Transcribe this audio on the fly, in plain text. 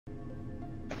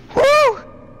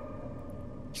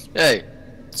Hey,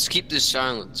 let's keep this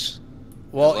silence.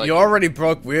 Well, like you already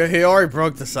broke. He already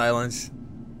broke the silence.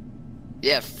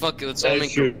 Yeah, fuck it. Let's all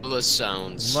make gorilla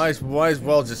sounds. Might as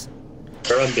well just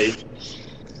Run,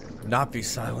 not be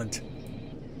silent.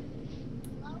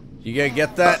 You gotta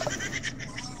get that?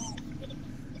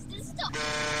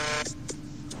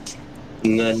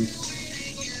 And then...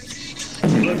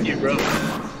 Love you, bro.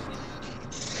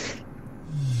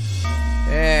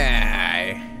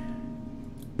 Hey.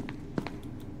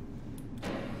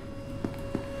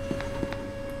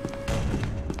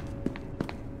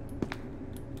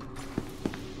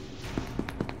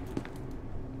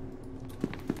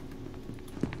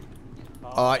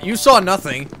 You saw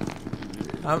nothing.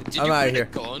 I'm out of here.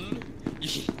 Gun?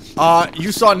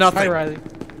 You saw nothing. Hi, Riley.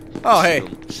 Oh, hey.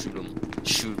 Shoot him.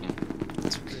 Shoot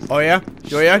him. Oh, yeah?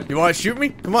 Oh, yeah? You want to shoot me?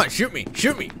 Come on, shoot me.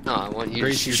 Shoot me. No, I want you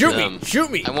to shoot them. me.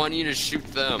 Shoot me. I want you to shoot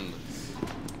them.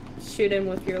 Shoot him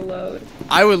with your load.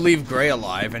 I would leave Gray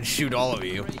alive and shoot all of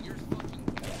you.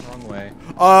 Wrong way.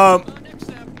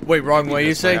 Wait, wrong way,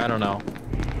 you say? I don't know.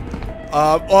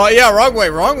 Oh, yeah, wrong way,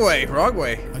 wrong way, wrong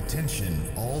way. Attention,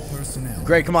 all personnel.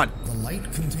 Gray, come on. The light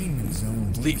containment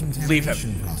zone Leave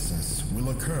decontamination him. process will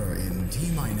occur in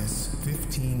T-minus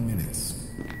 15 minutes.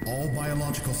 All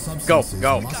biological substances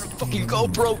Go. must Fucking be go,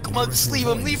 removed bro. Come on, in just order leave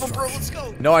to him. Leave him, bro. avoid Let's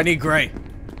go. No, I need Gray.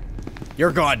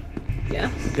 You're gone. Yeah.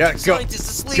 Yeah, go. Scientists,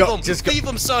 just leave Go, him. just go. Leave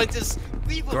him, scientists.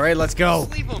 Leave him. Gray, let's go.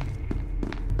 Just leave him.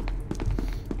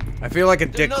 I feel like a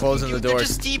They're dick nothing closing to the you, They're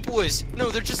doors. just depoys. No,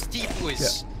 they're just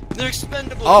depoys. They're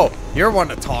expendable. Oh, you're one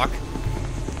to talk.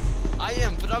 I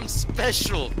am, but I'm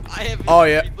special. I have Oh,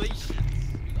 yeah. relations.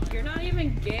 You're not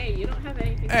even gay. You don't have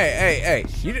anything. Hey.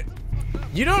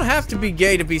 You don't have to be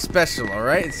gay to be special, all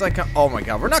right? It's like, oh my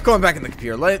god, we're not going back in the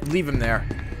computer. Leave him there.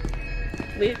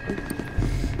 Leave him.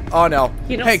 Oh no.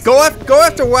 Hey, go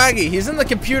after Waggy. He's in the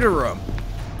computer room.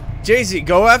 Jay-Z,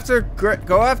 go after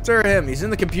him. He's in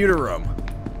the computer room.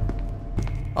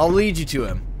 I'll lead you to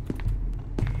him.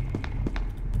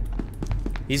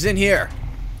 He's in here.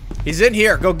 He's in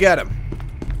here. Go get him.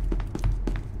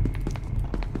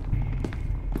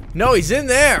 No, he's in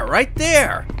there. Right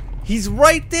there. He's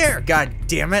right there. God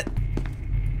damn it.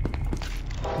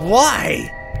 Why?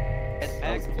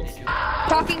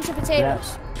 Talking to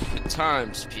potatoes. Good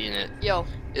times, Peanut. Yo.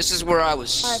 This is where I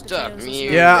was Alright, stuck. potatoes, Me,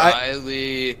 Yeah,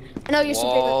 Riley, I know you're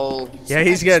Wall. Yeah,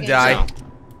 he's gonna die.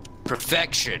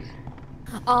 Perfection.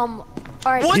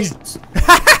 Alright. What?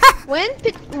 When?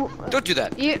 Don't do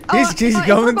that. You, He's going if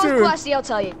we're both to. classy, I'll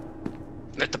tell you.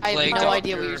 Met the I plague have no doctor.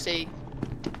 idea what you're saying.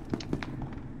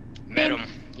 Met him.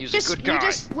 He's a good guy. You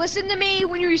just listen to me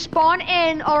when you spawn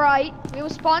in, alright? We will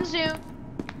spawn soon.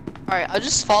 Alright, I'll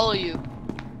just follow you.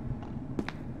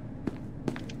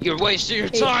 You're wasting your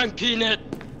time, Peanut.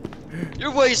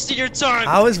 You're wasting your time.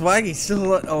 How is Waggy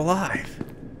still alive?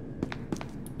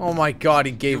 Oh my god,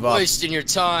 he gave You're up. wasting your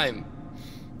time.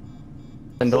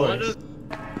 What?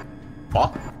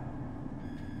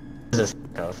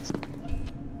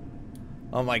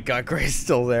 Oh my god, Gray's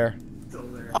still there.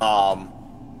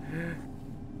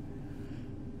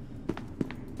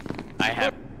 I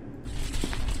have.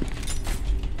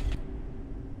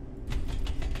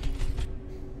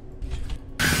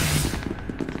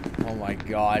 Oh my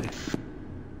god.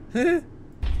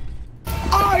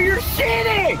 Oh, you're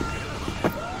shitting!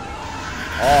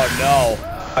 Oh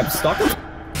no. I'm stuck.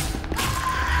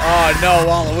 Oh no,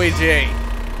 Waluigi.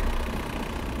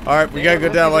 Alright, we gotta go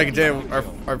down like a day.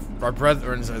 Our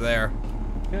brethrens are there.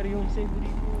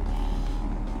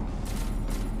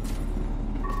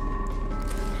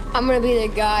 I'm gonna be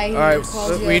the guy who Alright,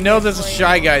 calls you we out know for there's a playing.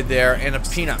 shy guy there and a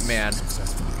peanut man.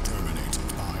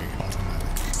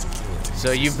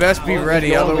 So you best be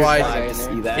ready, otherwise,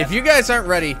 if you guys aren't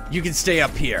ready, you can stay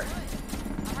up here.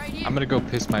 I'm gonna go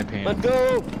piss my pants.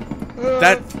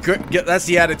 That's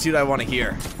the attitude I want to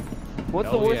hear. What's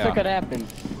the worst that could happen?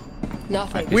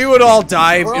 Nothing. We would all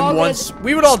die We're all in one.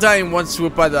 We would all die in one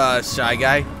swoop by the shy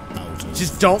guy.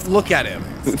 Just don't look at him.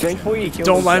 Thankfully, he killed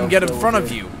Don't let him himself, get in so front we're of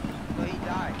good. you.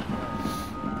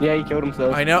 Yeah, he killed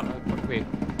himself. I know. Wait.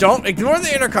 Don't ignore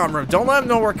the intercom room. Don't let him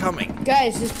know we're coming.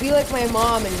 Guys, just be like my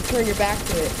mom and turn your back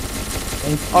to it.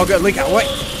 Oh, good. Leak out. Wait.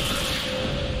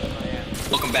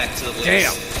 Welcome back to the latest.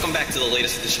 Damn. Welcome back to the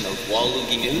latest edition of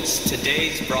Waluigi News.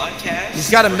 Today's broadcast. He's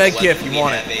got a med weather, kit if you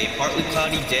want it. We have a partly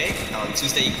cloudy day. On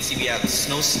Tuesday, you can see we have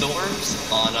snowstorms.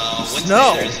 On Wednesday,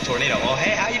 Snow. there's a tornado. Oh,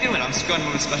 hey, how you doing? I'm just going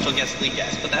with special guest Lee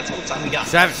guest, but that's all the time we got.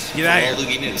 Savage, get out of For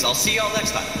here. Waluigi News. I'll see y'all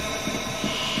next time.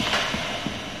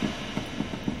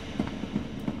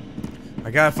 I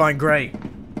gotta find Gray.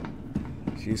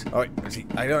 Jeez. Oh, wait.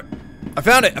 I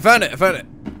found it. I found it. I found it.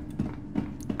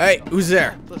 Hey, who's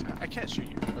there? Listen, I can't shoot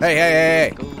you. Hey, hey,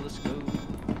 hey, hey. Let's go.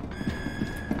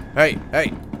 Hey,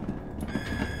 hey.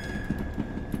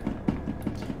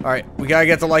 Alright, we gotta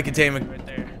get the light containment. Right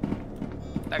there.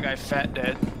 That guy fat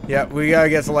dead. Yeah, we gotta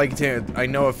get the light containment. I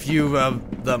know a few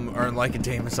of them are in light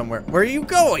containment somewhere. Where are you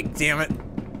going, damn it?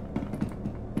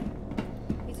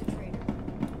 He's a traitor.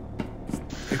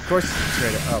 Of course he's a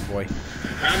traitor. Oh boy.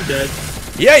 I'm dead.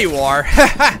 Yeah, you are.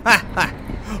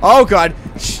 Oh god.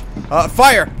 Shh.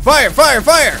 Fire! Fire! Fire!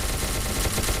 Fire!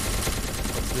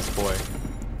 What's this boy?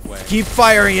 Way. Keep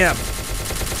firing him.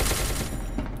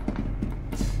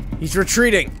 He's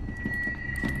retreating.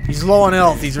 He's low on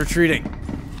health. He's retreating.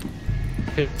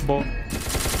 Hit ball.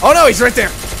 Oh no, he's right there.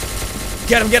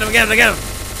 Get him, get him, get him, get him.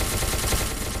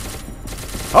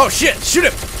 Oh shit, shoot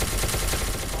him.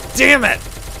 Damn it.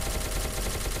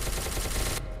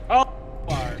 Oh,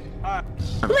 fire.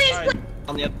 Please,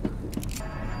 On the other.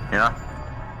 Yeah.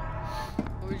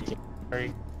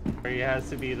 He has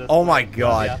to be the. Oh my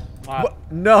god. Yeah. Wow.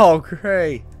 What? No,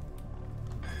 Gray.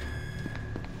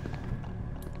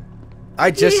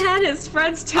 he had his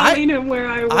friends telling him where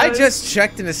I was. I just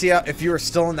checked in to see if you were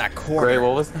still in that corner. Gray,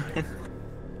 what was that?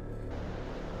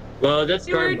 Well, that's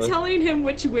You were telling him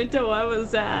which window I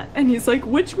was at, and he's like,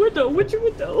 which window? Which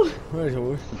window?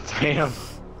 Damn.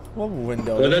 What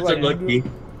window? Well, that's unlucky.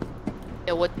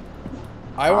 Yeah, what?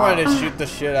 I wanted to shoot the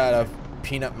shit out of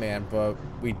Peanut Man, but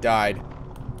we died.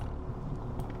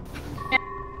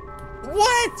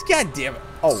 What? God damn it.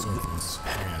 Oh.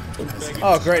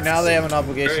 Oh, great. Now they have an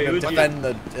obligation to defend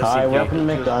the SCP. Hi, welcome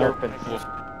to McDonald's.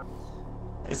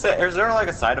 Is there like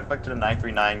a side effect to the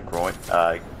 939 growing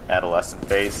adolescent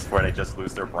phase where they just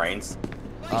lose their brains?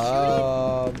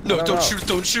 No, don't shoot it,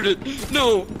 don't shoot it.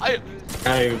 No, I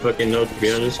don't even fucking know, to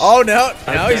be honest. Oh no,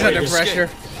 now he's under pressure.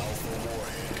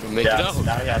 Make it out.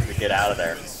 Now he has to get out of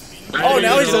there. Oh,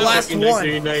 now he's the last one.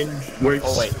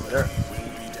 Oh wait, there.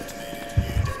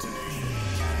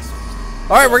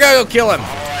 Alright, we're gonna go kill him.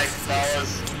 Alright,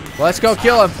 fellas. Let's go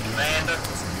kill him. Amanda.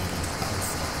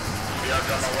 We are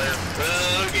gonna live.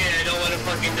 Okay, I don't want to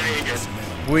fucking die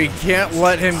again. We can't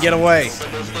let him get away.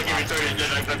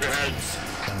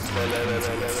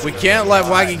 We can't let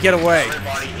Waggy get away.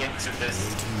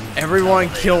 Everyone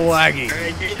kill Waggy.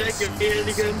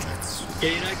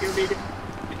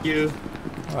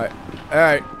 Alright,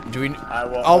 alright. Do we...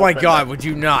 Oh my god, would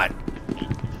you not?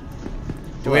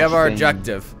 Do we have our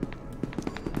objective?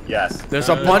 Yes. There's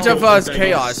a bunch of us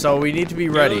chaos, so we need to be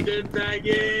ready.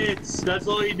 That's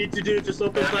all you need to do. Just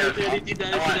open fire to anything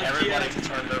that is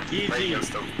an easy.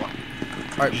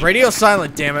 Alright, radio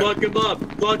silent, damn it. Fuck him up.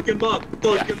 Fuck him up.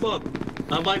 Fuck him up.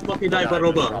 I might fucking die, but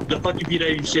Roba. The fucking beat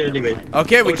ain't shit anyway.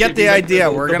 Okay, we get the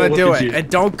idea. We're gonna do it. And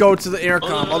don't go to the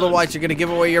intercom, otherwise you're gonna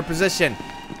give away your position.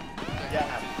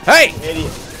 Hey!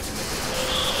 Idiot.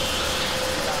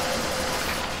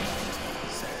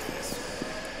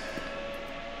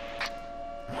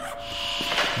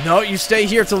 No, you stay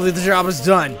here till the job is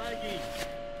done.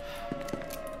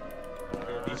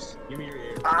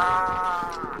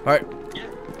 Alright.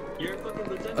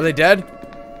 Are they dead?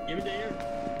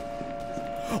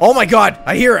 Oh my god,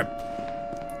 I hear him.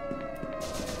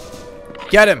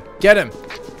 Get him, get him.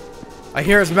 I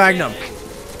hear his magnum.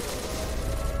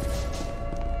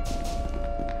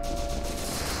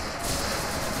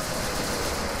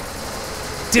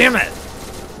 Damn it.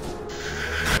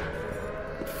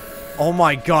 Oh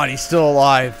my god, he's still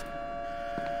alive.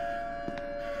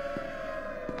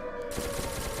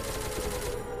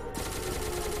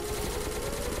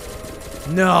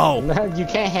 No. You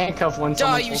can't handcuff one.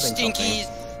 Die, you stinkies.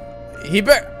 We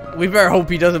better hope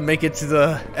he doesn't make it to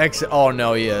the exit. Oh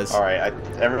no, he is. All right,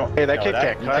 everyone. Hey, that kid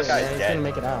that guy's He's dead. gonna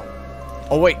make it out.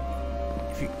 Oh wait.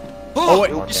 Oh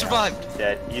wait. you survived.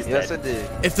 Dead. He's Yes, dead. I did.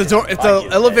 If the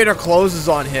elevator closes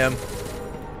on him.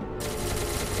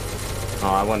 Oh,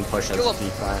 I wouldn't push Kill him.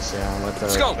 SCP class. Yeah, let the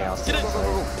Let's go. chaos Get it.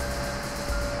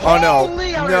 Oh no.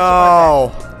 Holy, I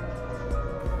No.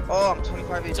 Oh, I'm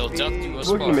 25 HP. Till death do us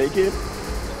We're gonna part. make it.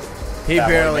 He Yeah,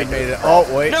 barely we'll made make it. it. Oh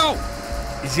wait. No!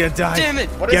 He's gonna die. Damn it!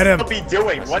 What Get is him. Gumby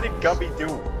doing? What did Gumby do?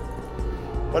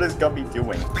 What is Gumby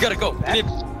doing? We gotta go.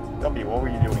 Gumby, what were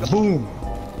you doing? Boom.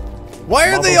 Why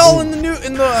are they all in the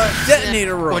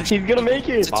detonator room? He's gonna make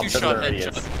it. It's a two-shot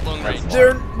headshot. Long range.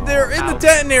 They're in the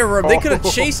detonator room. They could have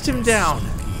chased him down.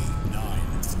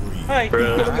 Hi.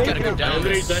 Bro. We gotta go down.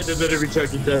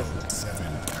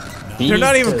 They're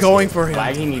not even going for him.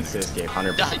 Waggy needs to escape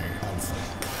 100%.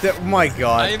 Oh my I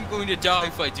god. am going to die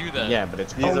if I do that. Yeah, but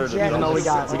it's. These are the no, we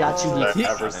got two. I've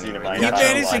ever seen in my He entire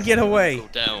managed to life. get away. Go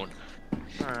down.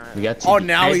 We got two. Oh,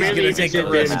 now he's gonna take the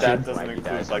risk. That doesn't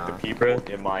include like the people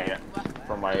in my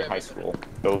from my high school.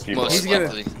 Those people. Most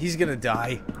He's gonna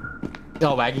die.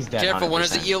 No, Waggy's dead. Careful, when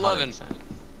is it E11? 100%.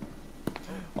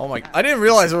 Oh my! I didn't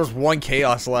realize there was one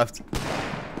chaos left.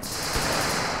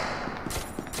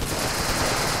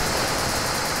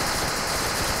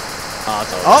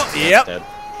 Oh, yep.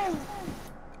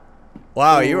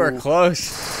 Wow, you were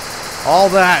close. All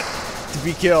that to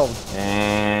be killed.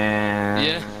 And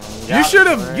yeah. You should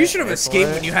have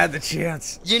escaped when you had the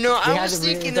chance. You know, I was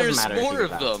thinking there's more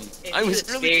of them. I was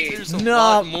really thinking there's a No,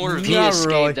 lot more of not them.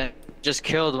 really. Then just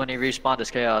killed when he respawned as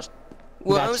chaos.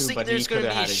 Well, I was thinking there's gonna be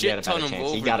a shit ton of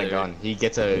over He got a gun. He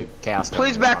gets a chaos gun.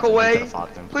 Please back away.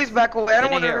 Please back away. I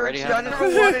don't want to hurt you. I never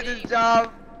wanted this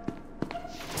job.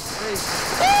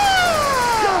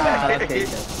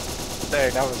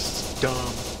 Dang, that was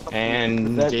dumb.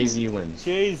 And Jay-Z wins.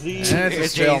 Jay-Z.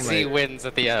 Jay-Z wins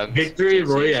at the end. Victory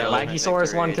Royale.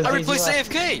 Laggysaurus won because I replaced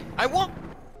AFK. I won.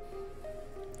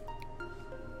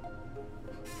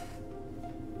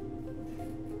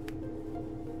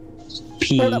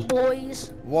 What up,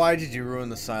 boys? Why did you ruin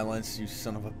the silence, you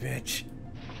son of a bitch?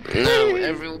 No,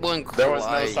 everyone quiet. There was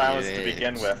no silence to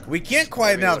begin with. We can't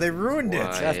quiet now. They ruined it.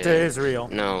 Quiet. Death to Israel.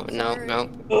 No.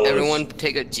 Everyone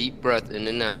take a deep breath in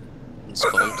and out. And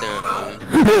calm down.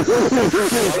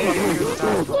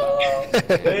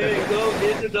 Hey, go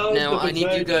get the dog. Now, I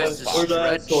need you guys to or the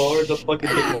stretch. asshole, or the fucking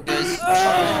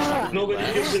dick.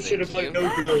 Nobody gives a shit about no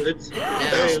girl. It's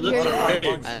hey,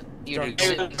 let's you to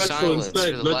sit in silence for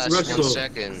the last 1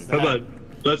 second. Come on,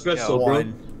 let's wrestle, bro.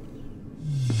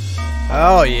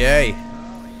 Oh yay!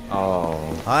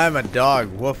 Oh. I'm a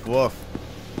dog. Woof woof.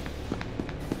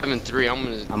 I'm in 3. I'm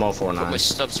gonna I'm 049. put my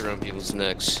stubs around people's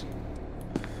necks.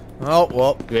 Oh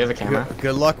well. Do we have a camera?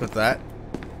 Good luck with that.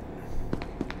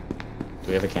 Do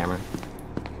we have a camera?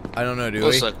 I don't know. Do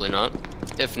Most we? likely not.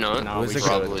 If not, No, we we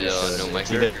probably no mic.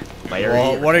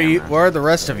 Well, what are you? Where are the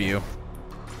rest of you?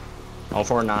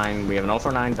 049. We have an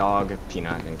 049 dog,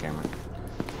 Peanut, and camera.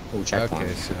 Ooh, checkpoint.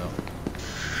 Okay, so.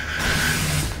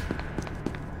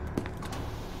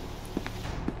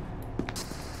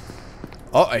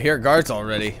 Oh, I hear guards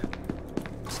already.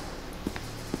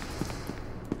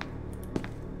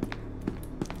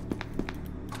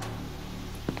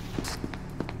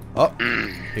 Oh,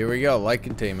 here we go. Light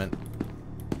containment.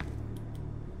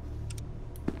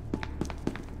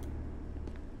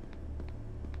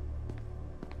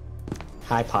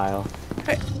 Hi, Pile.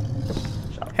 Hey.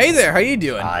 Hey there. How you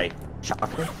doing? Hi.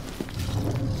 Shocker?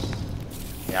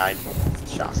 Yeah, I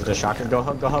shocker. Is it a shocker? Go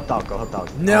help dog. Go help dog.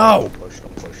 No. Don't push.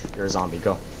 Don't push. You're a zombie.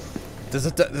 Go. There's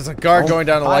a guard going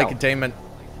down to light Pile. containment.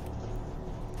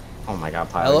 Oh my God,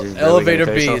 Pile. You're really Elevator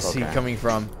gonna B kill is yourself? he Okay. coming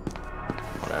from?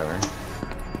 Whatever.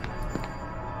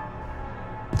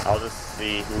 I'll just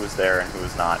see who's there and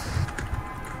who's not.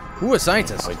 Who is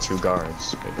scientist? Like 2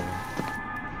 guards. Maybe.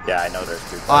 Yeah, I know there's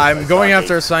 2 guards. I'm going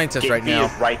after a Gate- scientist Gate right B now.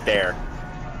 is right there.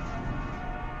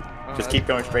 Just keep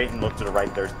going straight and look to the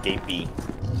right. There's Gate B.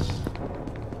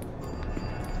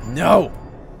 No.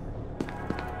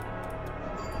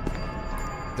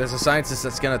 There's a scientist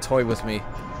that's gonna toy with me.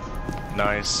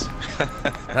 Nice.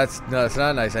 That's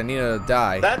not nice. I need to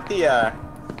die. Is that the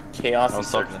chaos I'm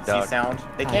talking to insurgency Doug. sound?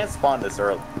 They can't spawn this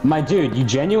early. My dude, you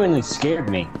genuinely scared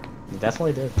me. You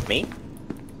definitely did. Me?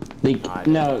 Like,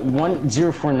 no,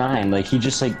 1049, like, he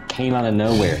just, like, came out of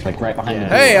nowhere, like, right behind the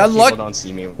door. Hey, unlucky. Don't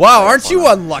see me. Wow, aren't you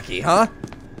unlucky, huh?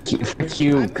 Fuck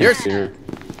you, computer.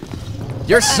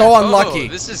 You're so unlucky.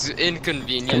 Oh, this is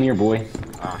inconvenient. Come here, boy.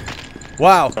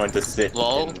 Wow. Going to sit.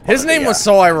 Lol. His name was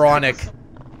so ironic.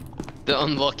 The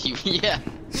unlucky, yeah.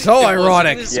 So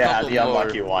ironic. Yeah, the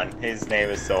unlucky one. His name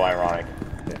is so ironic.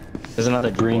 There's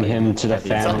another Bring him to the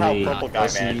family. Somehow purple guy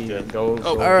managed to Go.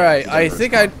 All right, I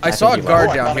think I saw a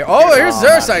guard down here. Oh, here's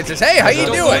their scientist. Hey, how you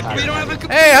doing? We don't have a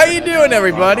computer. Hey, how you doing,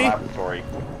 everybody? laboratory.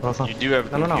 You do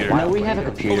have a No. computer. No, we have a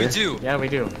computer. We do. Yeah, we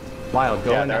do. Wild,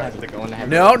 go Yeah, in the there's heavy. the- Go in the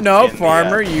heavy. No, In the,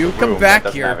 farmer, you come room back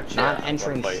that doesn't have a here. chair. Not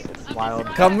entrance. It's wild.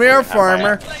 Come here,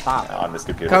 farmer. Stop. On this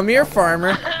computer. Come here,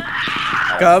 farmer.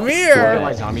 Come Why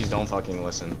here. zombies don't fucking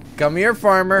listen. Come here,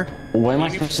 farmer. What am I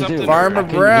supposed to do? Farmer I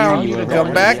couldn't Brown, hear you.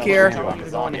 come back here. You're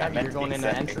going heavy. You're going in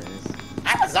the entrance.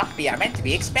 I'm a zombie. I'm meant to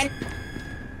be expended.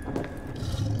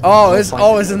 Oh, isn't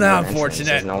that Entrance, unfortunate?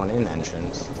 There's no one in the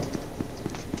entrance.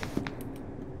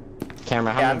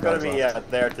 Camera, how Yeah, many I'm gonna guards be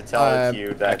left? there to tell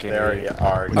you that there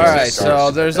are. All right, so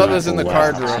there's others in the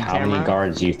card room. How many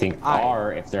guards do you think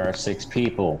are if there are 6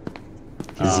 people?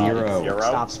 0.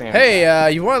 Stop spamming.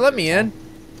 Hey, you want to let me in?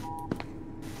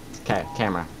 Okay,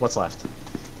 camera. What's left?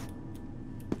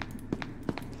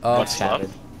 What's Savage.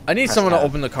 I need Press someone to tab.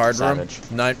 open the card room. Savage.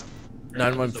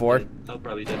 914. I'll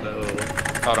probably do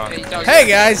that. Hold on. Hey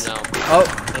guys. No. Oh,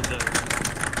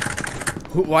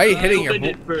 why are you hitting your? Open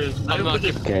it first. I opened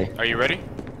it. Okay. Are you ready?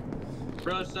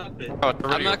 Bro, stop it.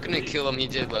 I'm not gonna kill him. He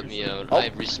did let me out. Oh, I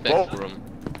have respect for him.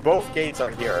 Both gates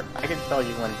are here. I can tell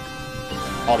you when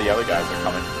all the other guys are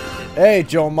coming. Hey,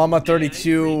 Joe Mama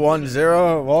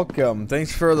 3210, welcome.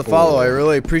 Thanks for the follow. I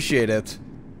really appreciate it.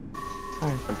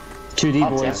 2D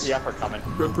boys. Yeah, for coming.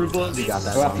 You got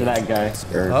that. Go after that guy.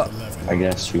 Or, I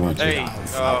guess you want to. Hey,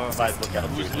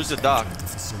 who's the doc?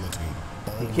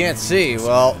 You can't see.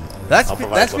 Well, that's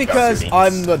because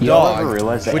I'm the dog,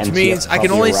 which means I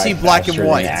can only see black and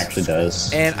white,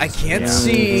 and I can't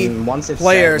see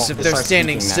players if they're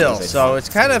standing still. So it's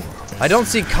kind of, I don't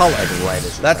see color.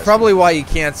 That's probably why you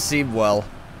can't see well.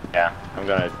 Yeah, I'm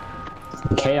gonna.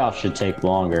 Chaos should take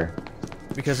longer.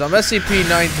 Because I'm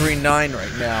SCP-939 right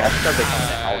now. That's because they come in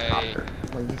a helicopter.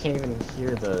 Well, you can't even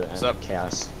hear the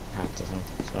chaos happening.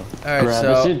 So. Alright, Bruh,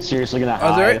 so this dude's seriously gonna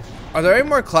hide. Are there any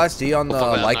more Class D on the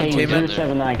like containment?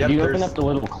 079, can you open up the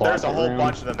little closet There's a whole room?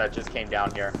 bunch of them that just came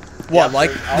down here. What,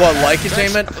 like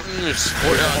containment?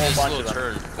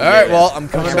 Alright, well, I'm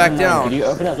coming back down. Can you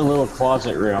open up the little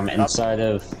closet room inside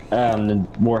of the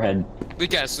warhead? We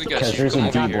guess. Because there's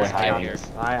a D-boy hiding here.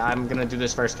 I'm gonna do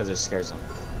this first because it scares them.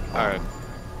 Alright.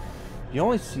 You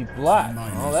only see black.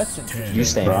 Oh, that's interesting. You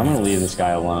stay. Bro, I'm gonna leave this guy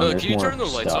alone. Can you turn the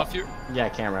lights off here? Yeah,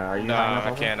 camera. Are you? No,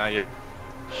 I can't. Not yet.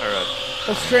 Alright.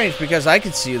 That's strange because I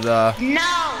could see the. No.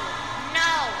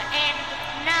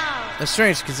 That's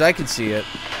strange because I can see it.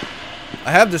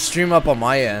 I have the stream up on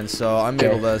my end, so I'm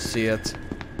able to see it.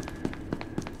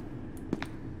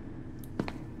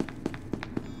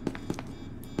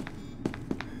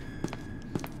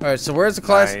 Alright, so where's the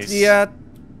Class D at?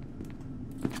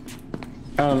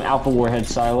 Alpha Warhead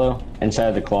silo inside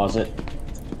of the closet.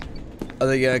 Are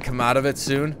they gonna come out of it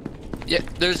soon? Yeah,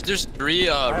 there's 3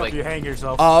 like you hang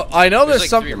yourself. I know there's like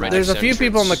some. 3 right There's a next few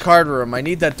people in the entrance. card room. I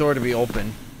need that door to be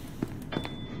open.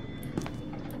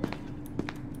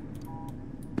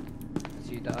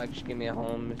 See, dog, just give me a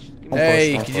home.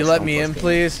 Hey, could you let me in,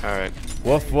 please? All right.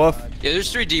 Woof woof. Yeah,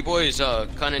 there's 3 D-boys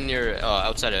kind of near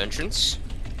outside of entrance.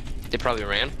 They probably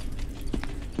ran.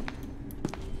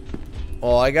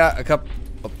 Well, I got a couple.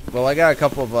 Well, I got a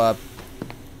couple of. I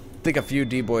think a few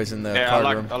D-boys in the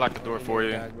card room. I locked the door for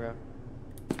you.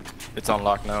 It's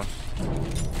unlocked now.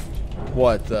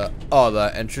 What the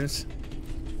entrance?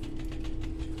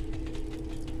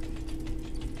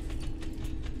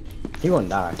 He won't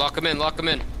die. Lock him in. Got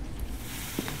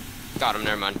him.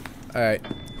 Never mind. All right.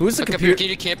 Who's the Can computer?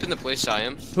 you camp in the place I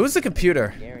am? Who's the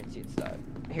computer?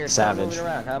 Here, Savage.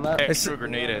 around. How about? Hey, threw a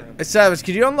grenade it. Hey, Savage,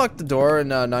 could you unlock the door in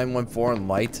 914 and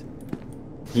light?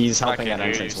 He's helping can't at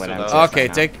hear entrance you, when so entrance. that's- Okay,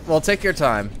 right take your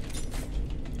time.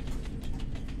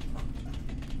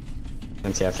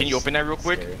 now. Can you open that real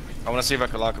quick? I want to see if I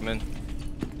can lock him in.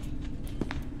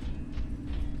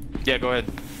 Yeah, go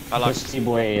ahead. I locked. This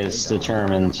D-boy is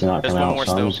determined to not There's come one out, more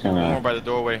so I'm still. just One more gonna. by the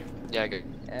doorway. Yeah, good.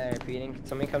 Repeating.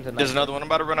 Somebody come to. There's another one. I'm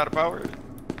about to run out of power.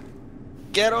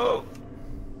 Get up!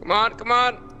 Come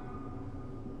on.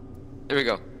 There we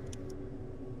go.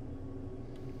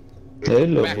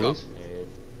 Hello, Back up. boys.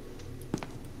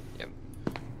 Yep.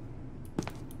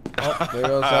 Oh, there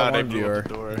goes that They one blew viewer. up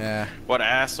the door. Yeah. What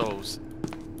assholes.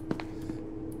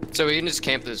 So we can just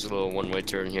camp this little one-way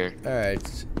turn here. All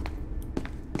right.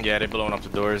 Yeah, they blowing up the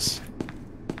doors.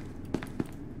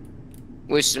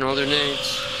 Wasting all their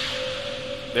nades.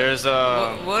 There's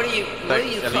What do you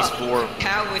at least call 4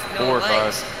 cow with no 4 or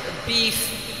legs? 5.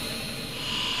 Beef.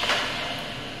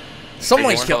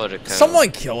 Someone Hey, kill. call it a cow.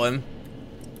 Someone kill him.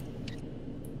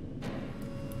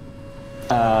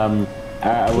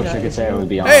 I wish I could say I would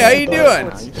be on. Hey, how you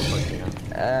doing?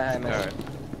 Alright.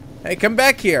 Hey, come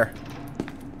back here.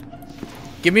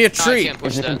 Give me a treat. can't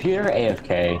push Is the that. computer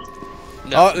AFK?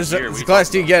 No. Oh, there's a Class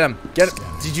D. Get him. Get him.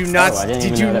 Did you not? I didn't did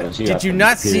even you? know that was you. Did you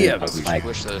not see him? Like,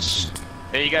 Push this.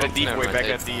 Hey, you got a Oh, deep never boy mind, back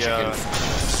they- at the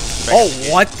Oh,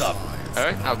 what the?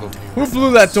 Alright, I'll go. Who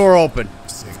blew that door open?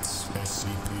 6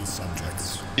 SCP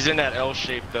subjects. He's in that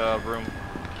L-shaped room.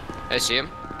 I see him.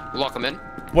 Lock him in.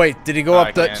 Wait, did he go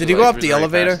up the? Did he go up the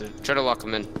elevator? Try to lock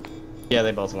him in. Yeah,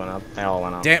 they both went up. They all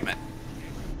went up. Damn it.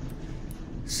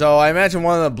 So I imagine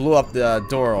one of them blew up the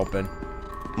door open.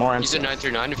 More He's a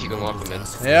 939 if you can lock him in.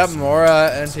 Yep, more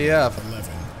NTF.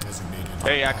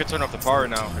 Hey, I could turn off the power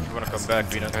now if you want to come back,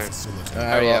 Peanut.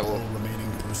 Alright, yeah, well, well.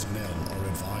 Remaining personnel are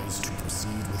advised to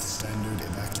proceed with standard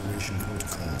evacuation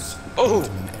protocols. Oh!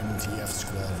 Until an MTF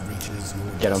squad reaches your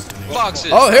Get him. destination.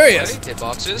 Boxes. Oh, here he is. Okay,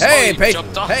 boxes. Hey, oh, pay,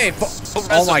 jumped off. hey, Go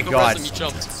oh res my him, go God. res him, he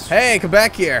jumped. Hey, come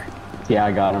back here. yeah,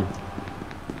 I got him.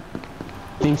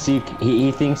 He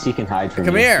thinks he can hide from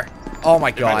Come me. here. Oh my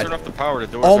If I turn God. off the power,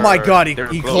 the doors Oh my are- God, he they're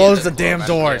closed the damn Yeah.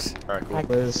 doors. Alright,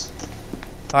 cool.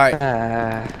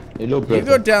 Alright. You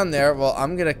go down there. Well,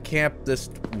 I'm gonna camp this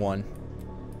one.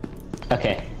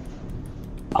 Okay.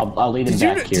 I'll lead him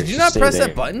back here. Did you not press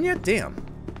that button yet? Damn.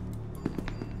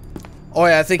 Oh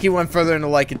yeah, I think he went further into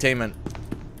light containment.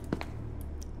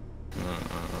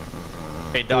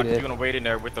 Hey Doc, you're gonna wait in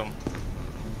there with them.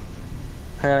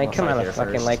 I come out of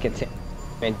fucking light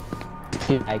containment.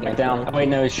 I get down. Oh wait,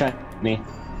 no, he's trying me.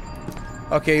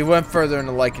 Okay, he went further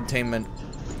into light containment.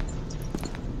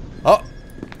 Oh,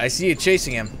 I see you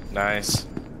chasing him. Nice.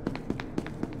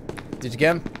 Did you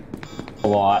get him? A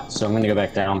lot, so I'm gonna go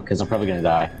back down because I'm probably gonna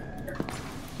die.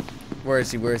 Where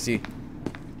is he? Where is he?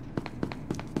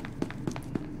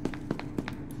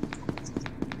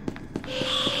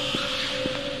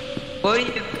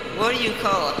 What do you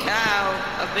call a cow?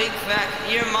 A big fat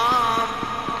your mom?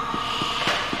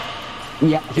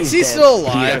 Yeah, is he still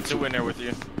alive? You have two in there with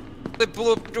you. They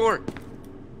blew up the door.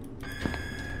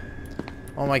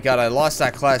 Oh my god, I lost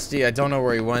that Class D. I don't know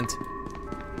where he went.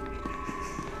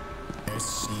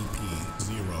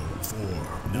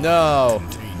 SCP-04. No.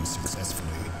 Contained successfully.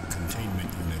 Containment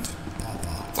unit.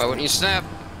 Pop-up. Why wouldn't you snap?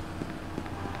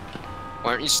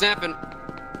 Why aren't you snapping?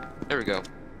 There we go.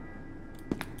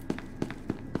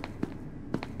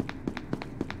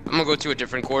 I'm gonna go to a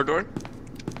different corridor.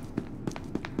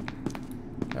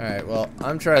 Alright, well,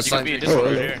 I'm trying to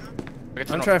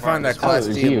find that Class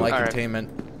D in light containment.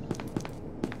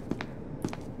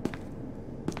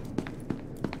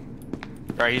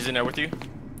 Alright, he's in there with you?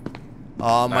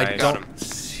 I don't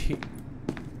see.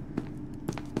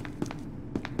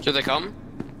 Should they come?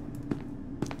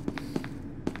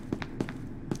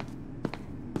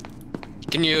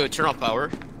 Can you turn off power?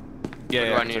 Yeah, or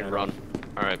do yeah, I need to run?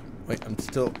 Alright. Wait, I'm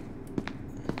still...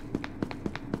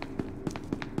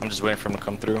 I'm just waiting for him to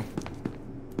come through.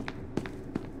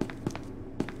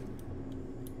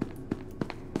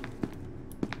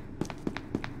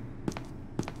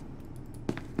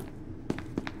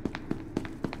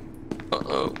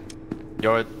 Uh-oh.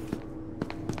 Yo,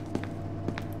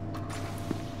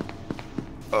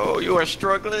 oh, you are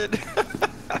struggling.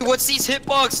 What's these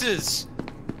hitboxes?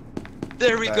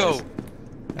 There we go.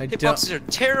 Hitboxes are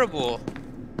terrible.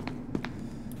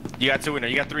 You got two in there.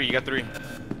 You got three. You got three.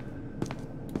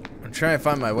 I'm trying to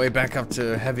find my way back up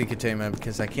to heavy containment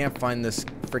because I can't find this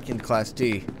freaking Class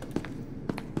D.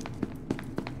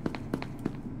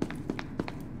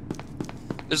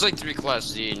 There's like 3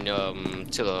 Class D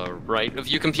to the right of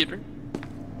you, computer.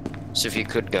 So if you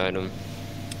could guide them.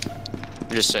 I'm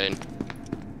just saying.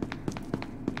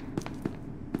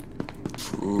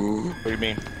 Ooh. What do you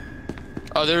mean?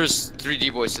 Oh, there's 3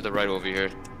 D-boys to the right over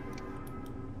here.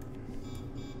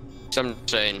 So I'm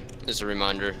saying, as a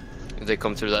reminder, if they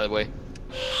come through that way.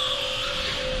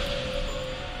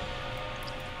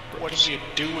 What are you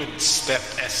doing, Step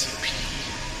SCP?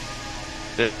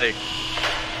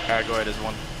 Alright, go ahead, there's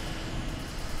one.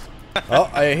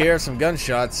 Oh, I hear some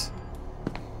gunshots.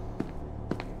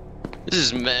 This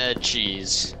is mad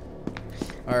cheese.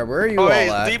 Alright, where are you all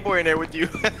at? Hey, D-boy in there with you.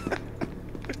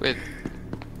 Wait.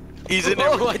 He's in there.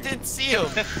 Oh, I didn't see him.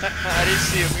 I didn't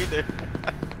see him either.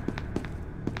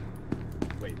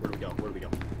 Wait, where do we go? Where do we go?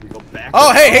 We go back.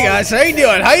 Oh, hey guys, how you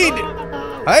doing? How you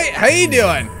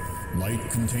doing? Light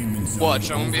containment zone. Watch,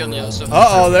 I'm gonna be on the other side.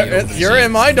 Uh-oh, you're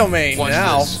in my domain Watch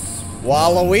now. this.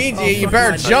 Waluigi, you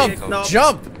better jump.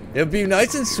 Jump. It'll be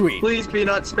nice and sweet. Please,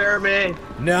 Peanut, spare me.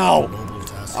 No.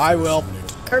 I will.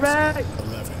 Come back.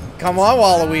 Come on,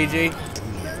 Waluigi.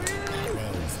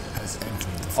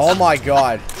 Oh my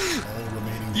god.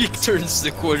 He turns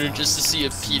the corner just to see a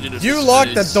peanut in his You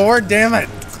locked the face. door, damn it.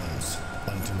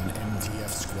 Until an MTF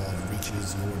squad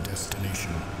reaches your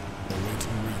destination.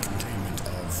 Awaiting recontainment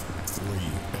of 3.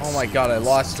 Oh my god, I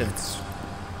lost him.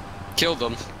 Killed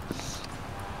him.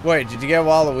 Wait, did you get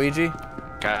Waluigi?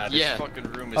 God, Yeah. this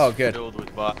fucking room is good. filled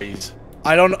with bodies.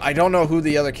 I don't know who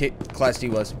the other Class D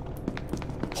was.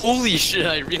 Holy shit,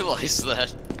 I realized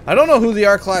that. I don't know who the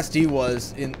R Class D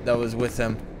was that was with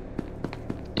him.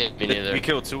 Yeah, me neither. We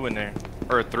killed 2 in there.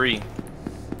 Or 3.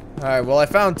 Alright, well I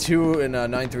found 2 in a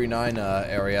 939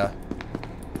 area.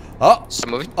 Oh!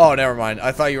 Some of it? Oh, never mind.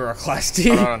 I thought you were a Class D.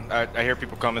 Hold on, I hear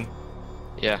people coming.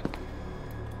 Yeah.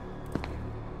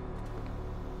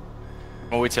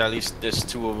 I'll wait till at least there's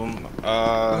 2 of them.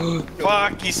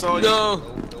 Fuck, he saw you. No!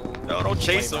 No, don't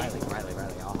chase him. Riley,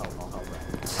 I'll help.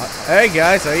 Hey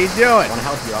guys, how you doing? I wanna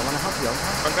help you.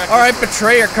 Alright,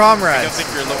 betray your I don't comrades. think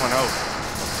you're low on health.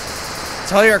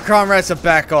 Tell your comrades to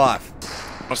back off.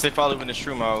 Once they follow in this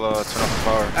room, I'll turn off the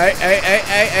power.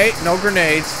 Hey, no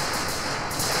grenades.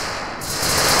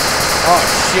 Oh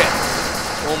shit.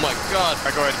 Oh my god.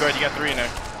 Alright, go ahead, you got 3 in there.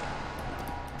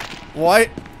 What?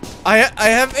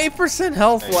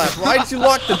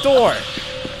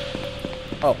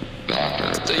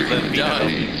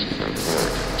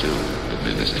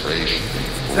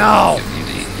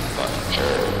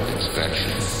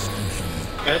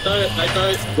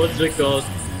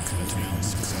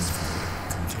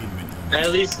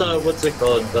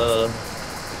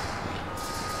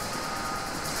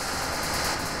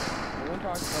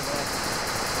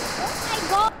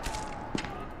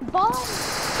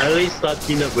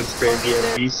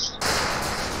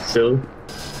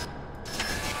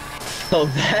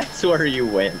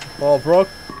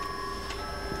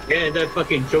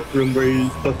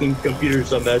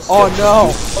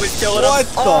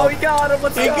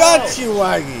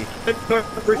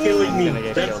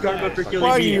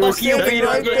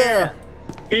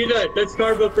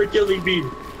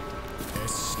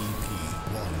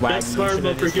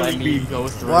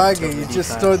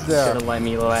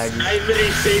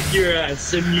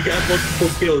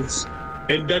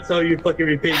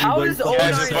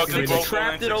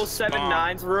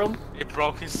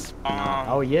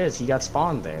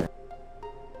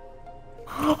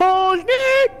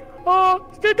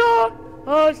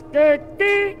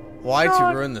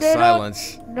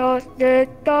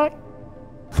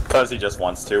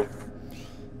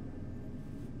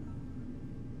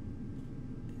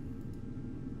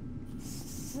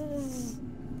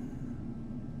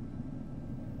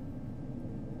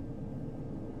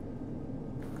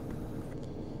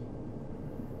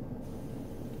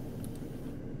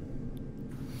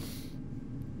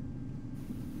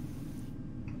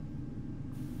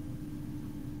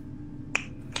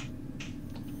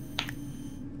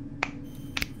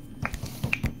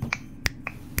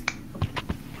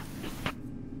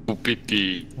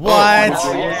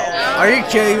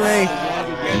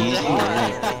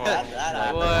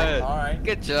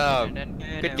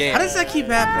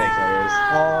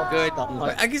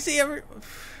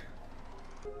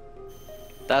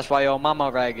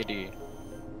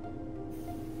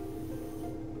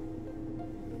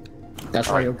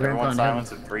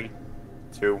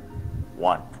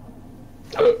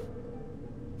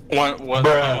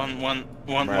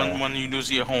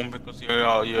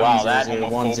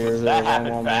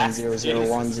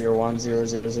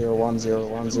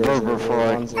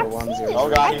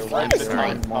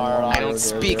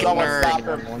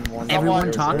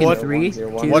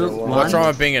 What's wrong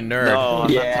with being a nerd? No,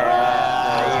 free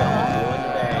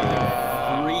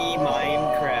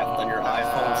Minecraft on your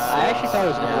iPhone 6. I actually thought it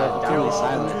was gonna work downly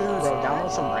silent. Bro,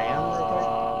 download some RAM real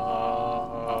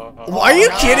quick. Are you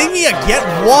kidding me again?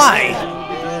 Why?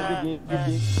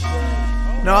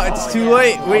 No, it's too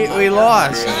late. We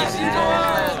lost.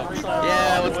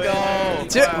 Yeah, let's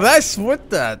go. That's what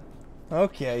that.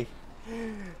 Okay.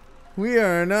 We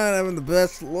are not having the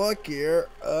best luck here.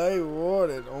 I want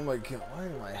it. Oh my god. Why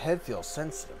does my head feel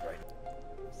sensitive right now?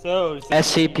 So,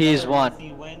 SCP's won.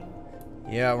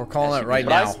 Yeah, we're calling it right but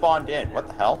now. I spawned in. What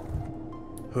the hell?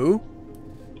 Who?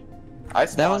 I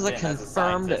That was a spawned in as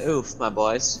confirmed oof, my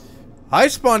boys. I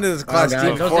spawned in as Class D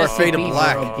God, before those Fate of SCPs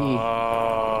Black.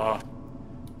 are OP.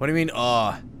 What do you mean,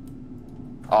 Oh.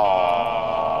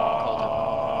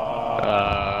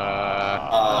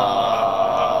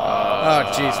 Oh,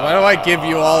 jeez. Why do I give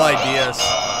you all ideas?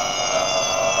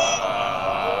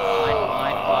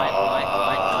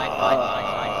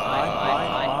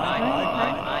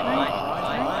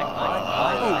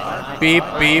 Beep,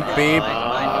 beep, beep.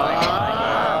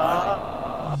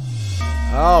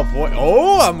 Oh, boy.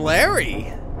 Oh, I'm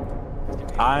Larry.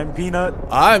 I'm Peanut.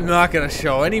 I'm not going to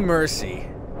show any mercy.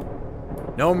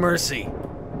 No mercy.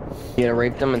 You gonna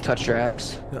rape them and touch your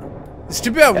ass? It's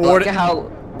too bad Look at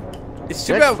how... It's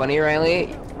too That's bad. funny, Riley.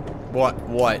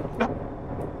 What?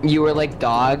 You were like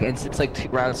dog, and it's like 2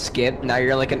 rounds skip. Now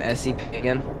you're like an SCP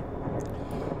again.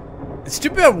 It's too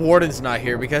bad Warden's not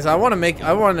here because I wanted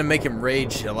to make him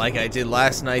rage like I did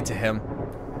last night to him.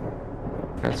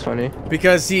 That's funny.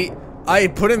 Because I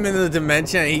put him in the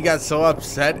dimension and he got so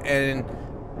upset, and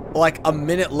like a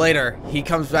minute later he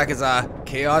comes back as a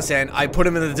chaos, and I put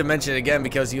him in the dimension again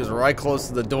because he was right close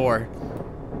to the door.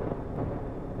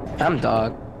 I'm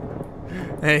dog.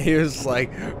 And he was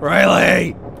like,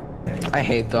 Riley! I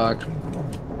hate dog.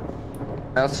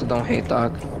 I also don't hate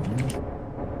dog.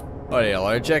 Oh, yeah,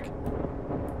 allergic?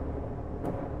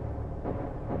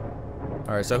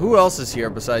 Alright, so who else is here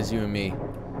besides you and me?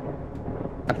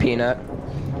 A peanut.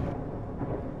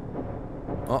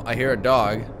 Oh, I hear a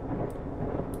dog.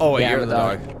 Oh, wait, Yeah, you're I'm the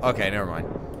a dog. Okay, never mind.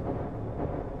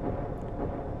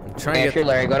 I'm trying Hey, to if you're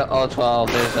Larry, go to O12.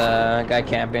 There's a guy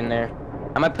camping there.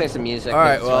 I might play some music.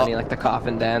 Alright, It's well... funny, like the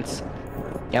coffin dance.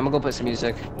 Yeah, I'm gonna go play some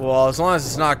music. Well, as long as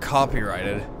it's not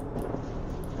copyrighted.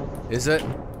 Is it?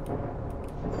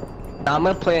 No, I'm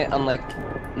gonna play it on like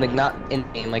not in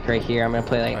game, like right here. I'm gonna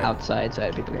play like outside, so I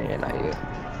have people in here, not you.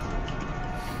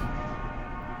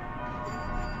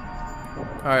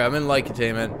 All right, I'm in light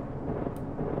containment.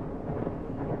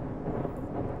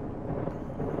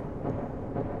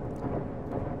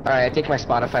 All right, I think my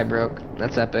Spotify broke.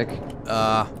 That's epic.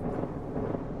 Oh,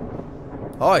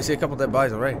 I see a couple dead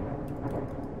bodies already.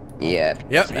 Yeah.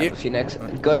 Yep. Phoenix.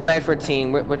 Go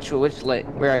 914. Which light?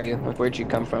 Where are you? Like, where'd you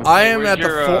come from? I am at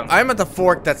the I'm at the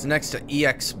fork that's next to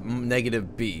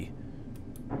EX-B.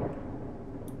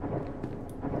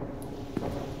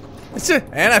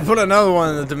 And I put another one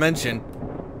in the dimension.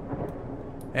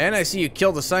 And I see you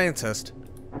killed a scientist.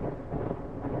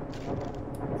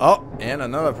 Oh, and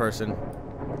another person.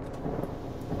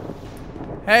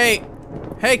 Hey,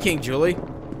 hey, King Julie.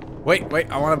 Wait,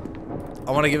 I want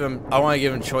to give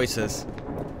him choices.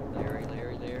 Larry.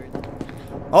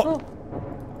 Oh,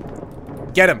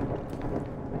 get him.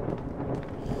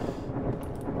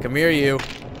 Come here, you.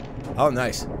 Oh,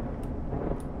 nice.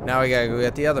 Now we gotta go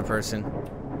get the other person.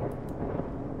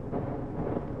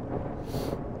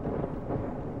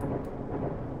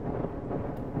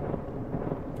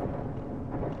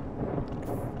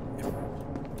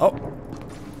 Oh.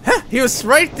 Ha! He was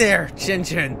right there, Chin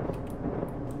Chin.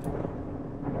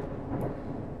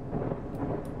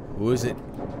 Who is it?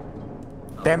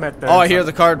 Damn it. Oh, I hear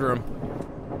the card room.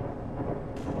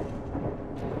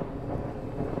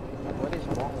 What is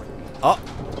wrong with me? Oh.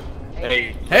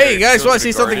 Hey, you guys want to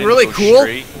see something really cool?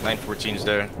 914's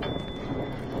there.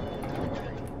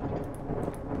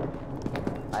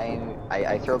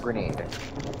 I throw a grenade.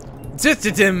 It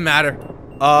didn't matter.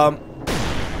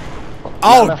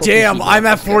 Oh damn! I'm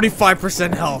at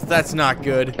 45% health. That's not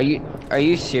good. Are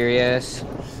you serious?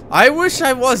 I wish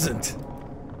I wasn't.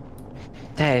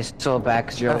 That is so bad,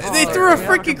 cause you're. They threw a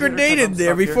freaking grenade in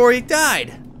there before he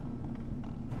died.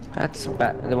 That's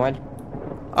bad. The one.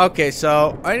 Okay,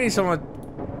 so I need someone.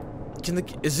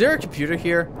 Is there a computer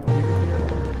here?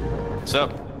 What's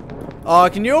up?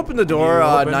 Can you open the door?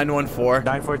 914.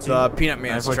 914. The Peanut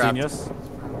Man's 914, trapped. yes.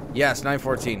 Yes,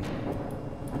 914.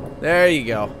 There you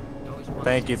go.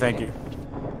 Thank you, thank you.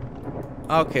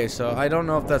 Okay, so I don't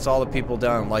know if that's all the people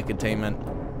down in light containment.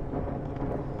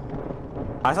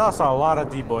 I saw a lot of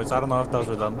D-boys. I don't know if those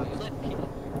were them.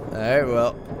 Alright,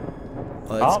 well.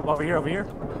 Oh, over here.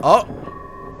 Oh!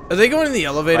 Are they going in the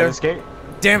elevator? Escape.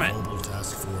 Damn it!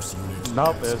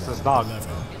 Nope, it's this dog.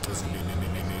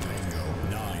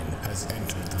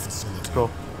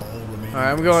 Cool. Alright,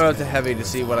 I'm going out to heavy to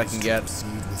see what I can get.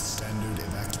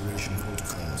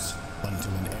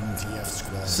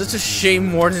 Such a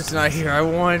shame Warden's not here. I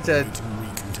wanted to...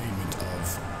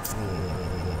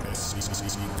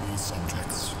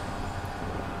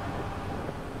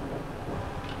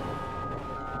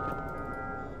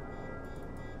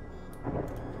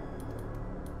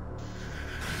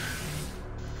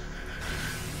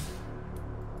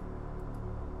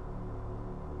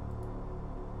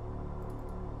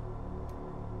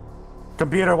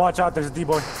 Computer, watch out, there's a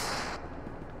D-boy.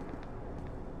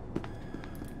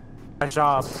 Nice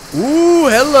job. Ooh,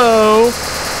 hello!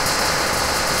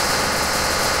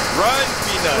 Run,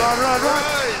 Peanut!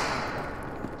 Run!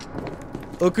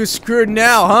 Look who's screwed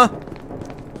now, huh?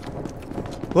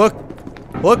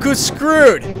 Look who's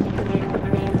screwed!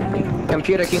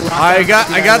 Computer, can you lock I down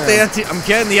got the FT, I'm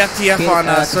getting the FTF on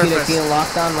surface. Can you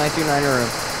lock down 939 room?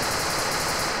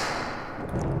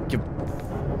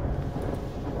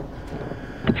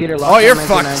 Computer, lock Oh, down you're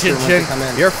 939 fucked, Chin room Chin. once you come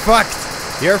in. You're fucked.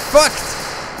 You're fucked.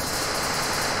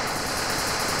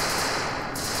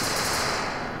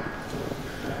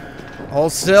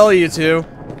 Hold still, you two.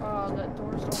 That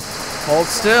door's open. Hold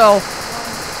still.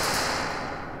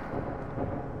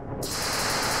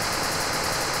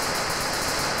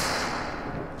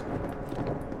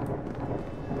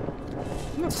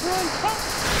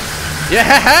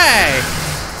 Yeah, hey!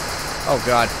 Oh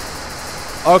god.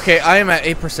 Okay, I am at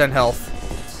 8% health.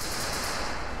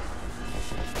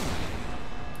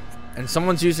 And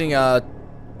someone's using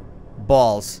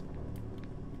balls.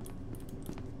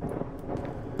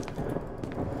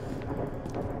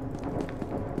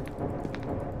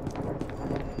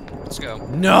 Let's go.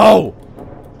 No!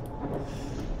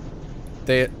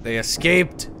 They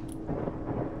escaped.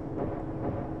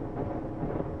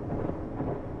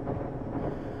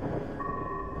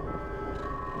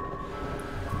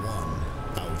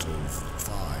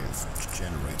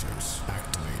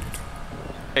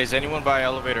 Hey, is anyone by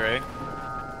elevator A?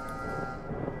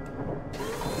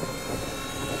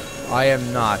 I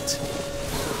am not.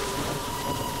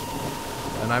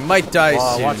 And I might die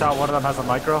soon. Watch out, one of them has a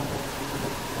micro.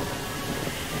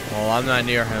 Oh, I'm not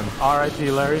near him.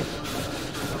 R.I.P. Larry.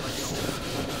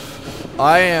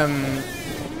 I am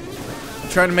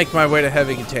trying to make my way to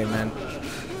heavy containment.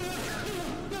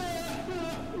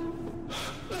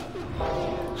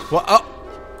 Well, oh,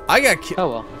 I got killed. Oh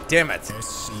well. Damn it.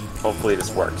 Hopefully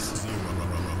this works.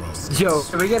 Yo,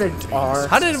 can we get an R?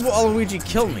 How did Waluigi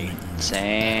kill me?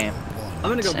 Same. I'm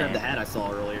gonna go grab the hat I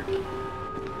saw earlier.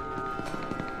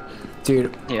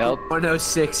 Dude, yep.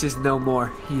 106 is no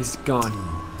more. He's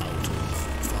gone.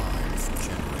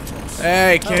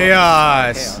 Hey,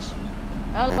 Chaos.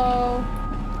 Hello.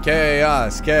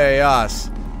 Chaos, Chaos.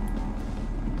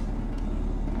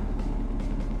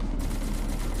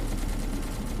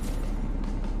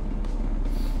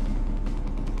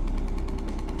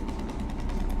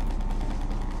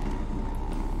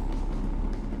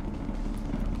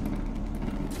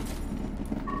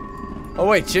 Oh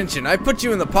wait, Chinchin, I put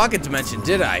you in the pocket dimension,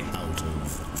 did I?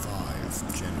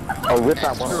 Oh, with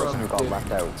that one person who got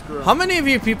left out. How many of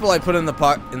you people I put in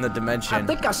the dimension? I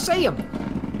think I see him.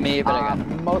 Me, but I got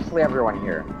mostly everyone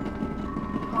here.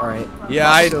 All right. Yeah,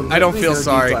 I don't feel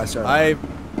sorry.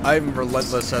 I'm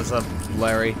relentless as a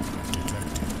Larry.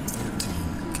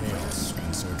 Chaos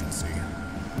insurgency.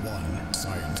 1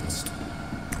 scientist.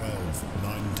 12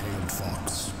 nine-tailed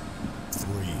fox. 3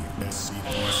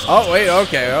 SCP. Oh wait,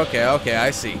 okay,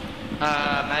 I see.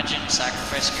 Imagine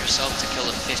sacrificing yourself to kill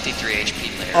a 53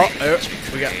 HP Larry. Oh,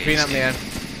 we got Peanut Man.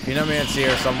 Peanut Man's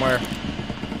here somewhere.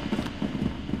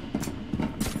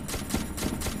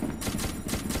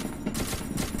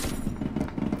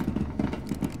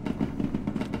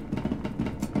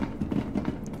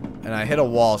 And I hit a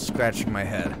wall, scratching my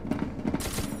head.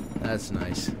 That's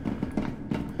nice.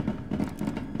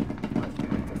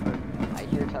 I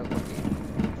hear Tesla.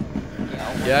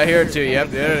 Yeah, I hear it too. Yep,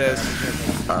 there it is.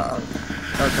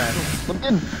 Okay.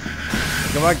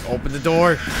 Come on, open the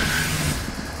door.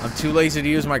 I'm too lazy to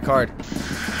use my card. Okay,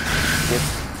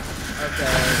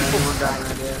 anyone got an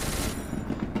idea?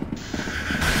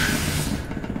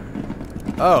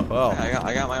 Oh, well.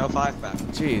 I got my 05 back.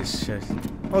 Jeez.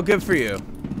 Well, good for you.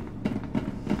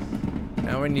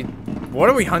 Now we need... What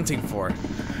are we hunting for?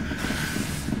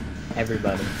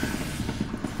 Everybody.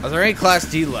 Are there any Class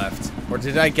D left? Or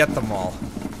did I get them all?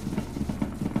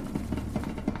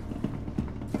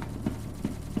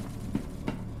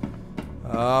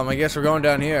 I guess we're going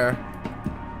down here.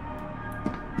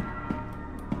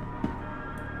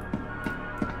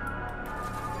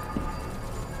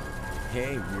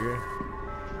 Hey, weird.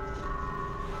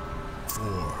 4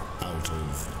 out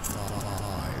of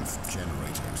 5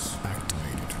 generators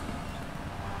activated.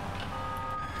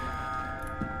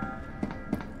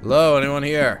 Hello, anyone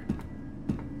here?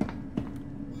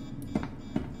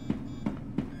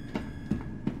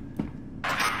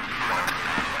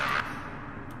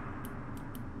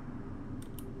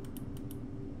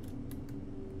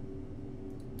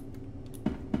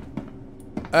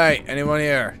 Hey, anyone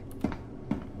here?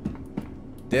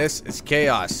 This is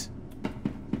Chaos.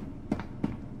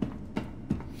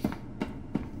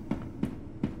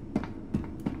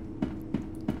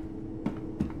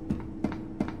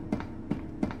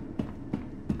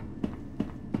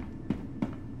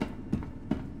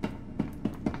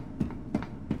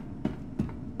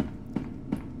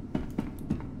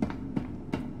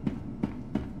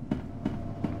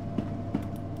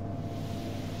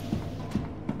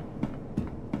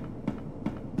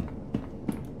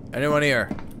 Anyone here?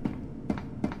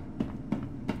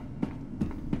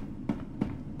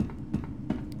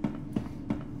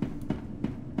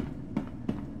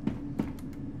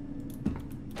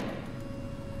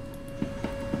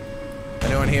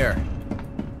 Anyone here?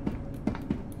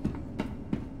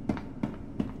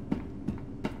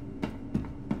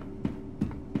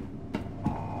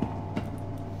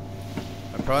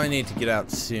 I probably need to get out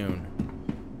soon.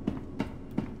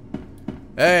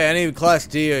 Hey, any Class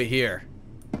D here?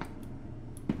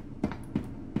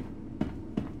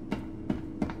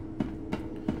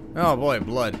 Oh boy,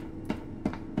 blood.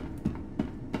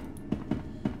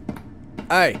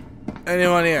 Hey,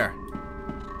 anyone here?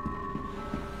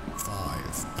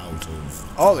 5 out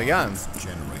of Oh, they got him.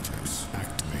 Generators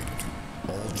activated.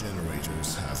 All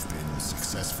generators have been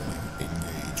successfully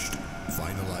engaged.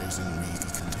 Finalizing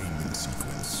recontainment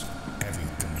sequence. Heavy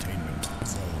containment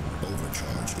zone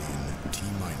overcharge in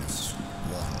T-minus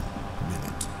 1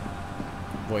 minute.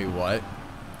 Wait, what?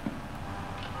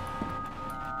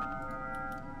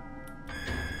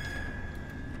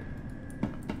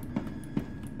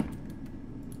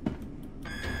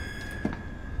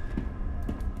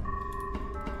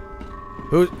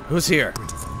 Who's here?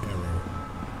 Critical error.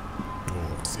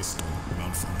 Door system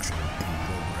malfunction in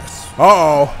progress.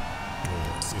 Uh-oh.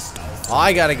 Door system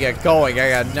I gotta get going. I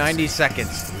got 90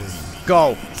 seconds.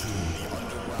 Go.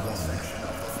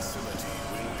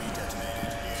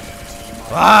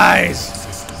 Lies.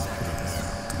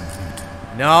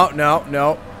 No, no,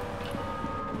 no.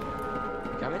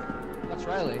 Coming? That's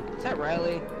Riley. Is that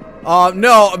Riley?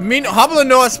 No. Hablo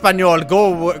no español.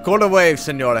 Go to wave,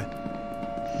 señora.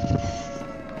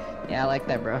 Yeah, I like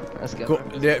that, bro. Let's go.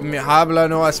 Hablo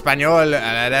no español.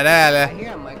 I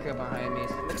hear a micro behind me.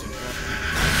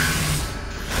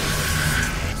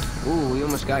 Ooh, we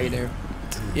almost got you there.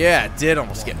 Yeah, it did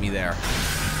almost get me there.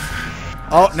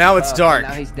 Oh, now it's dark.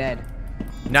 Now he's dead.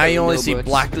 Now you only no, see bro,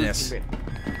 blackness.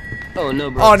 Oh no,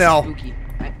 bro. Oh no.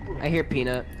 I hear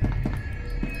Peanut.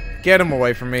 Get him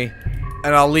away from me,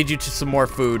 and I'll lead you to some more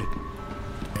food.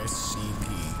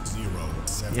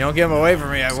 You don't get him away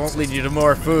from me, I won't lead you to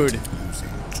more food.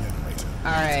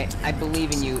 Alright, I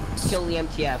believe in you. Kill the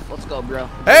MTF. Let's go, bro.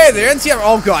 Hey, the NCF.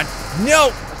 Oh god.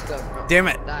 No. Let's go, bro. Damn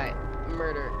it. Die.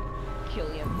 Murder. Kill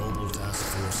the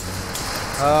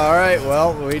MTF. Alright,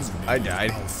 well, I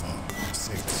died.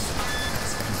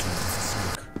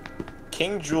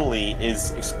 King Julie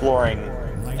is exploring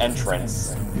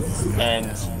entrance, and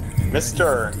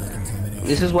Mr.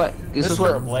 This is what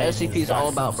SCP is all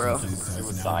about, bro.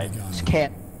 Suicide. Just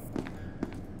can't.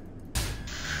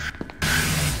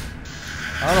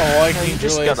 I don't know why King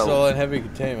Julie is still in heavy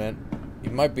containment. He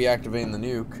might be activating the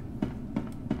nuke.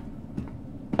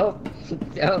 Oh,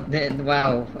 then,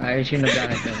 wow, I shouldn't have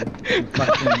done it then.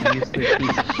 Fucking useless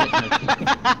piece of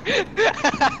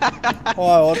shit.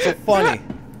 Wow, what's so funny?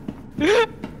 I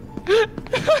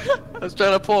was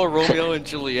trying to pull a Romeo and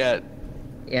Juliet.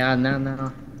 Yeah,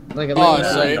 no. Look at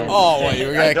what you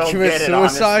were gonna commit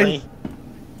suicide? Honestly.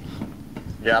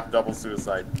 Yeah, double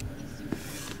suicide.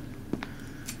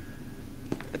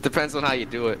 It depends on how you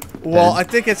do it. Well, I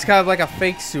think it's kind of like a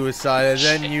fake suicide, and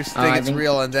then you think it's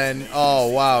real, and then, oh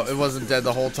wow, it wasn't dead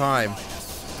the whole time.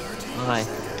 Hi.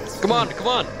 Come on.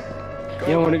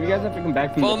 Yo, one of you guys have to come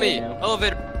back from Follow me.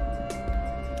 Elevator.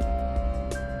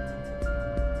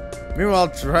 Meanwhile,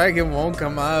 Dragon won't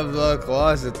come out of the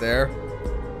closet there.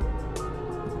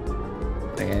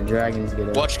 Okay, Dragon's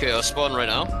good. Watch Chaos spawn right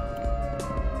now.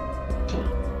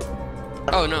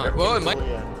 Oh no. Well, it might.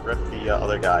 Rip the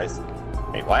other guys.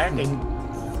 Wait, why aren't they?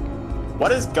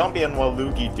 What is Gumby and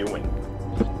Waluigi doing?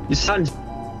 Your son's.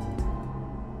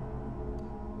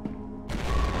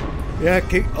 Yeah,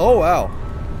 oh wow.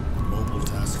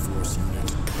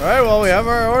 Alright, well, we have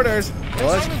our orders.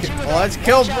 Well, let's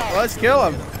kill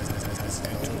him.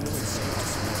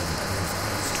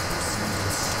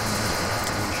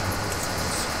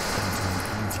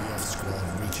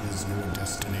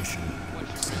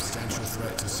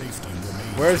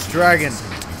 Where's Dragon?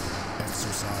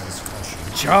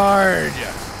 Charge!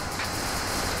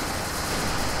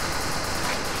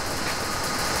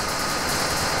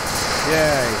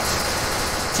 Yay.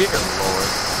 Dear Lord.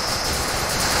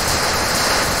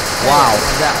 Wow. I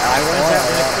went that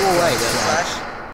in a cool way,